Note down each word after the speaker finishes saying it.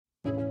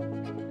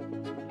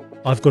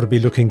I've got to be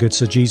looking good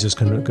so Jesus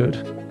can look good.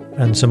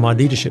 And so my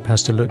leadership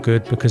has to look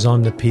good because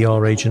I'm the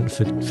PR agent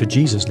for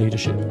Jesus'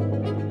 leadership.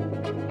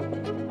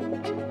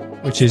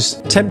 Which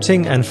is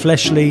tempting and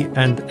fleshly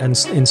and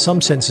in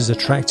some senses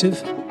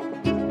attractive,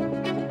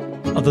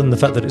 other than the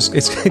fact that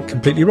it's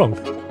completely wrong.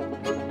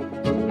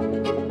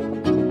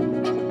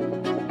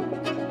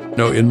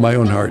 No, in my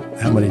own heart,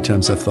 how many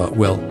times I've thought,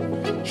 well,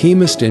 he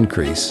must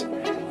increase,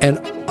 and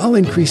I'll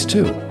increase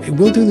too.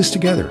 We'll do this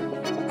together.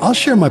 I'll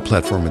share my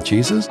platform with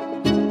Jesus.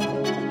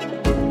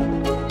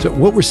 So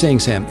what we're saying,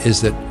 Sam,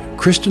 is that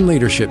Christian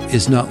leadership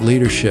is not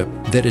leadership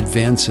that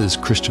advances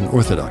Christian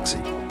orthodoxy.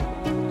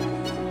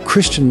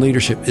 Christian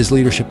leadership is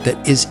leadership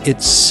that is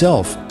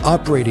itself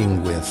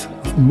operating with,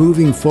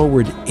 moving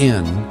forward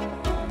in,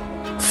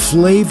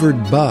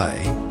 flavored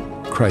by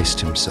Christ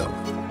himself.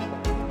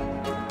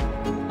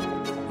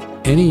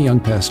 Any young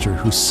pastor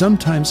who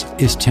sometimes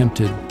is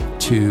tempted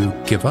to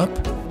give up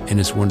and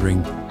is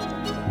wondering,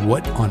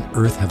 what on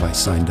earth have I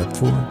signed up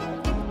for?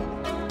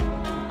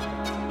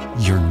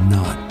 You're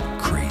not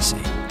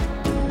crazy.